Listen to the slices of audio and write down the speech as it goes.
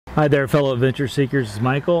Hi there, fellow adventure seekers. It's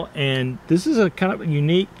Michael, and this is a kind of a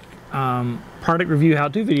unique product review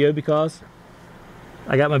how-to video because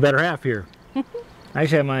I got my better half here. I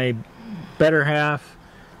actually have my better half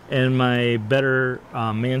and my better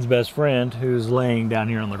man's best friend who's laying down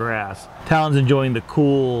here on the grass. Talon's enjoying the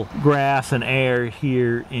cool grass and air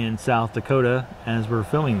here in South Dakota as we're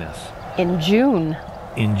filming this. In June.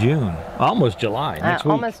 In June. Almost July, next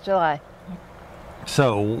week. Almost July.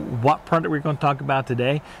 So, what product we're going to talk about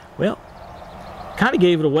today? Well, kind of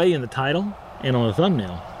gave it away in the title and on the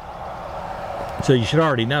thumbnail. So you should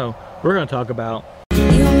already know. We're going to talk about...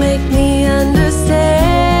 You make me understand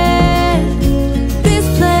this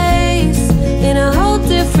place in a whole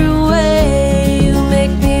different way. You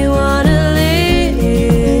make me want to live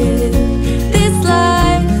this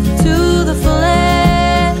life to the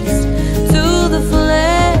fullest, to the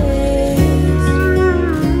fullest.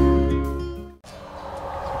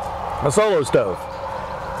 a solo stove.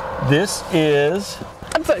 This is...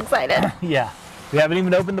 I'm so excited. Yeah. We haven't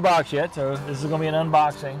even opened the box yet, so this is going to be an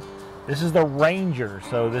unboxing. This is the Ranger,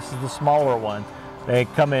 so this is the smaller one. They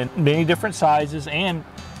come in many different sizes, and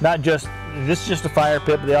not just, this is just a fire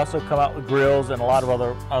pit, but they also come out with grills and a lot of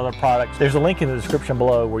other products. There's a link in the description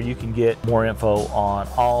below where you can get more info on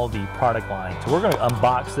all the product lines. So we're going to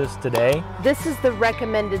unbox this today. This is the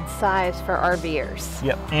recommended size for RVers.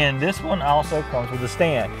 Yep, and this one also comes with a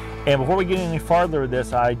stand. And before we get any farther with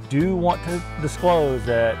this, I do want to disclose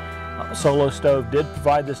that Solo Stove did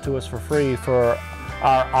provide this to us for free for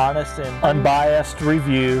our honest and unbiased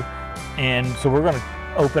review. And so we're going to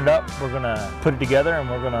open it up, we're going to put it together, and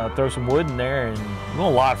we're going to throw some wood in there and we're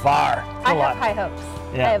going to light a fire. I have high hopes.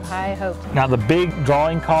 Yeah. I have high hopes. Now the big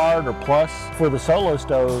drawing card or plus for the Solo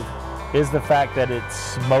Stove is the fact that it's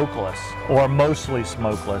smokeless, or mostly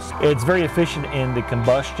smokeless. It's very efficient in the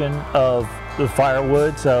combustion of the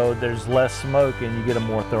firewood, so there's less smoke and you get a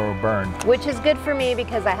more thorough burn. Which is good for me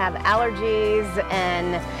because I have allergies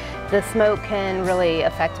and the smoke can really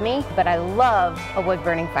affect me, but I love a wood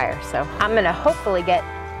burning fire, so I'm gonna hopefully get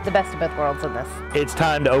the best of both worlds in this. It's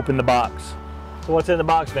time to open the box. So what's in the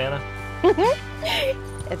box, Vanna?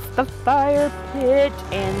 It's the fire pit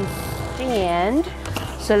and stand.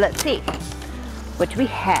 So let's see what we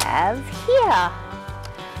have here.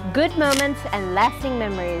 Good moments and lasting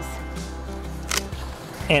memories.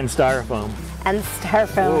 And styrofoam. And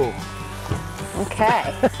styrofoam. Whoa.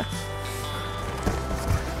 Okay.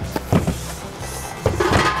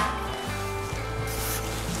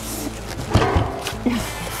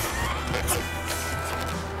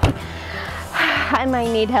 I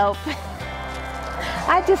might need help.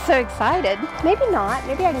 I'm just so excited. Maybe not.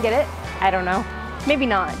 Maybe I can get it. I don't know. Maybe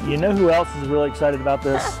not. You know who else is really excited about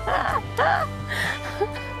this?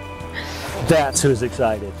 That's who's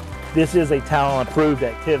excited. This is a Talon approved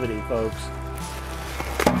activity, folks.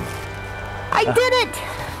 I did it!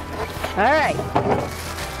 All right.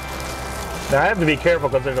 Now I have to be careful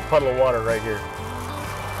because there's a puddle of water right here.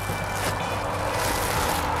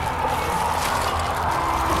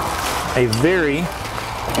 A very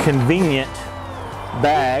convenient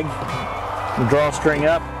bag. The drawstring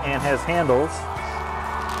up and has handles.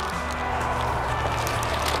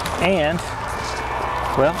 And,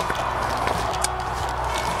 well,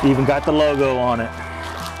 even got the logo on it.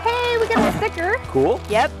 Hey, we got a sticker. Cool.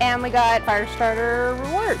 Yep, and we got fire starter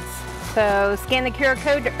rewards. So scan the QR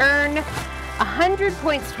code to earn 100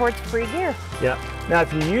 points towards free gear. Yeah. Now,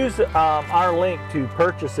 if you use our link to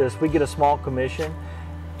purchase this, we get a small commission,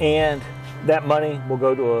 and that money will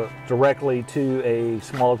go to directly to a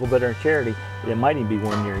small local veteran charity. It might even be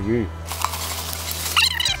one near you.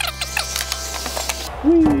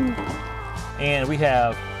 Woo. And we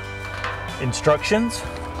have instructions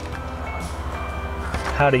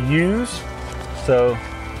how to use. So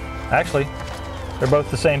actually they're both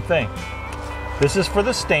the same thing. This is for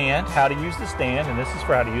the stand, how to use the stand, and this is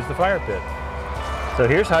for how to use the fire pit. So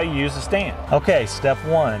here's how you use the stand. Okay, step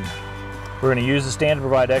one. We're going to use the stand to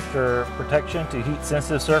provide extra protection to heat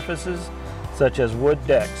sensitive surfaces such as wood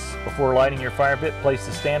decks. Before lighting your fire pit, place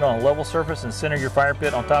the stand on a level surface and center your fire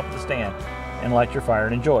pit on top of the stand and light your fire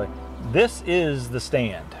and enjoy. This is the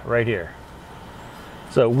stand right here.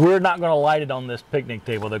 So we're not going to light it on this picnic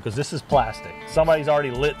table though, because this is plastic. Somebody's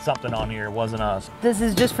already lit something on here, it wasn't us. This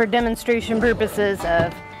is just for demonstration purposes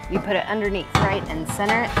of you put it underneath, right, and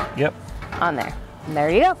center it. Yep. On there. And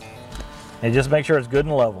there you go. And just make sure it's good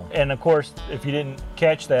and level. And of course, if you didn't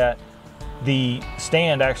catch that, the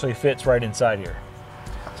stand actually fits right inside here.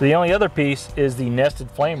 So the only other piece is the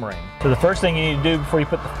nested flame ring. So the first thing you need to do before you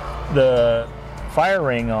put the fire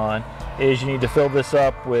ring on is you need to fill this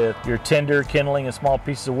up with your tinder, kindling, and small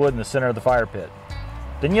pieces of wood in the center of the fire pit.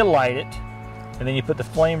 Then you light it, and then you put the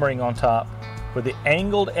flame ring on top with the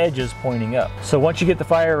angled edges pointing up. So once you get the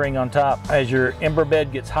fire ring on top, as your ember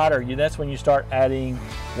bed gets hotter, that's when you start adding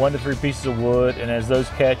 1 to 3 pieces of wood, and as those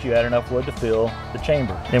catch, you add enough wood to fill the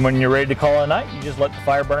chamber. And when you're ready to call it a night, you just let the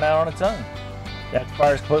fire burn out on its own. After the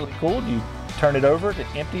fire is completely cooled, you turn it over to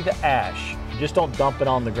empty the ash. You just don't dump it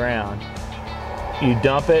on the ground. You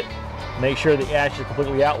dump it, make sure the ash is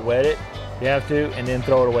completely out, wet it, you have to, and then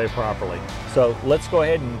throw it away properly. So let's go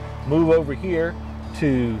ahead and move over here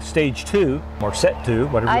to stage 2, or set 2,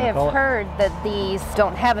 whatever you want to call it. I have heard that these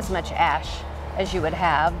don't have as much ash as you would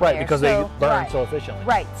have. Right, there. because they burn so efficiently.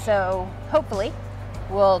 Right, so hopefully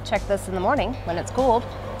we'll check this in the morning when it's cooled,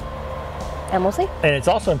 and we'll see. And it's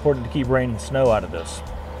also important to keep rain and snow out of this,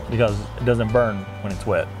 because it doesn't burn when it's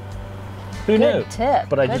wet. Who knew? Good tip.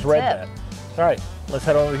 But I Good just read tip. that. All right, let's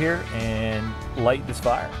head over here and light this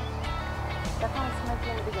fire. That kind of smoke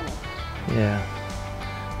in the beginning. Yeah.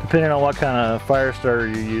 Depending on what kind of fire starter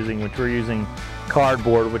you're using, which we're using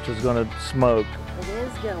cardboard, which is going to smoke. It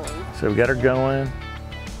is going. So we got her going.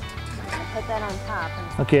 I'll put that on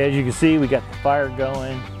top. Okay, as you can see, we got the fire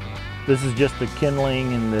going. This is just the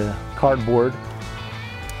kindling and the cardboard.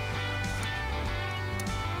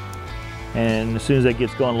 And as soon as that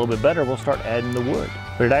gets going a little bit better, we'll start adding the wood.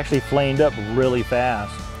 But it actually flamed up really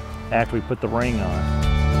fast after we put the ring on.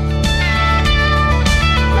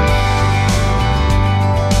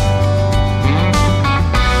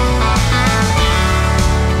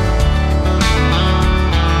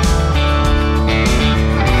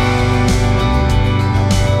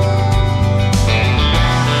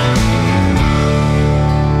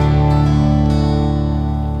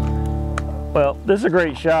 Well, this is a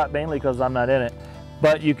great shot, mainly because I'm not in it,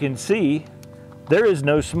 but you can see there is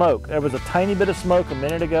no smoke. There was a tiny bit of smoke a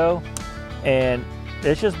minute ago, and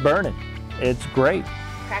it's just burning. It's great.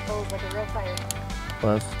 Crackles like a real fire.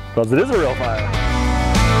 Well, because it is a real fire.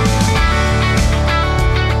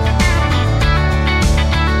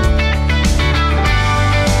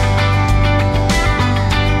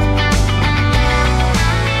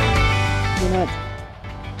 You know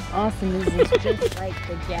what's awesome is it's just like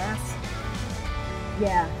the gas.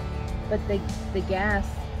 Yeah, but the gas,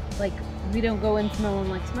 like, we don't go in smelling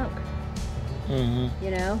like smoke. Mm-hmm.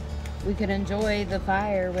 You know, we could enjoy the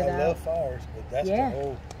fire without. I love fires, but that's the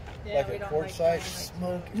whole, like a quart-size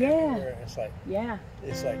smoke. Everywhere. It's like,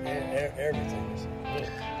 it's like everything is good.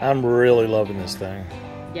 I'm really loving this thing.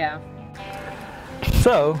 Yeah.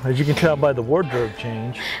 So, as you can tell by the wardrobe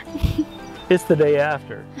change, it's the day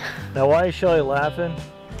after. Now, why is Shelly laughing?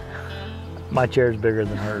 My chair's bigger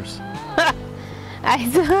than hers.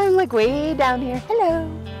 I'm like way down here. Hello.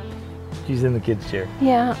 She's in the kids' chair.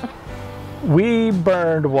 Yeah. We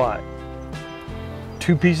burned what?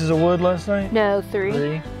 2 pieces of wood last night? No, 3.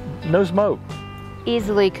 3? No smoke.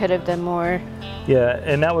 Easily could have done more. Yeah,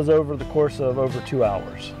 and that was over the course of over 2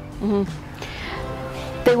 hours.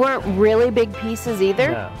 Mm-hmm. They weren't really big pieces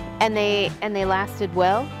either, No. and they lasted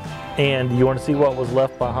well. And you want to see what was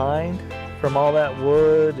left behind from all that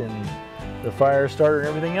wood and the fire starter and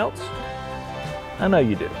everything else? I know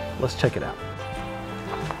you do. Let's check it out.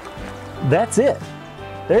 That's it.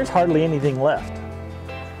 There's hardly anything left.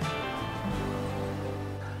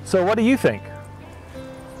 So what do you think?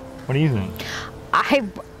 What do you think?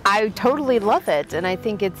 I totally love it, and I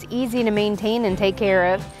think it's easy to maintain and take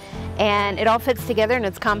care of, and it all fits together and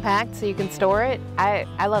it's compact so you can store it. I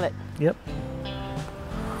love it. Yep.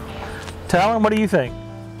 Talon, what do you think?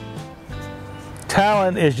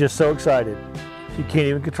 Talon is just so excited. She can't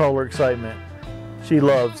even control her excitement. She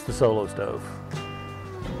loves the Solo Stove.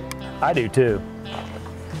 I do too.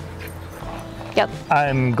 Yep.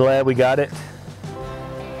 I'm glad we got it.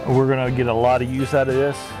 We're gonna get a lot of use out of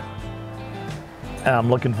this. And I'm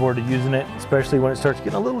looking forward to using it, especially when it starts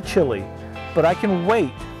getting a little chilly. But I can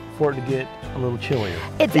wait for it to get a little chillier.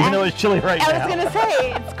 Even though it's chilly right now. I was gonna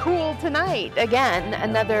say, it's cool tonight. Again,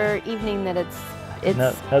 another evening that it's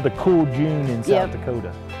another cool June in South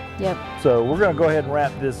Dakota. Yep. So we're gonna go ahead and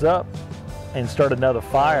wrap this up and start another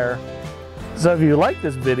fire. So if you like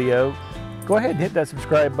this video, go ahead and hit that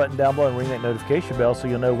subscribe button down below and ring that notification bell so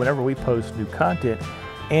you'll know whenever we post new content.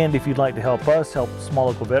 And if you'd like to help us help small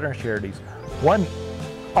local veteran charities, one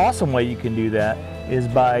awesome way you can do that is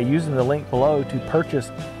by using the link below to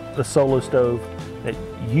purchase the Solo Stove that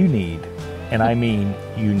you need. And I mean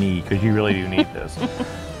you need, because you really do need this.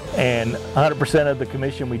 And 100% of the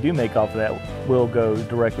commission we do make off of that will go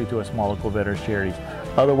directly to a small local veterans charities.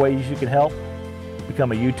 Other ways you can help: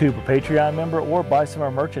 become a YouTube or Patreon member, or buy some of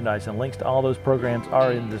our merchandise, and links to all those programs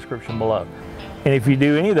are in the description below. And if you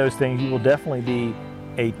do any of those things, you will definitely be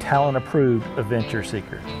a Talon approved adventure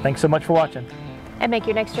seeker. Thanks so much for watching. and make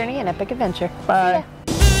your next journey an epic adventure. Bye.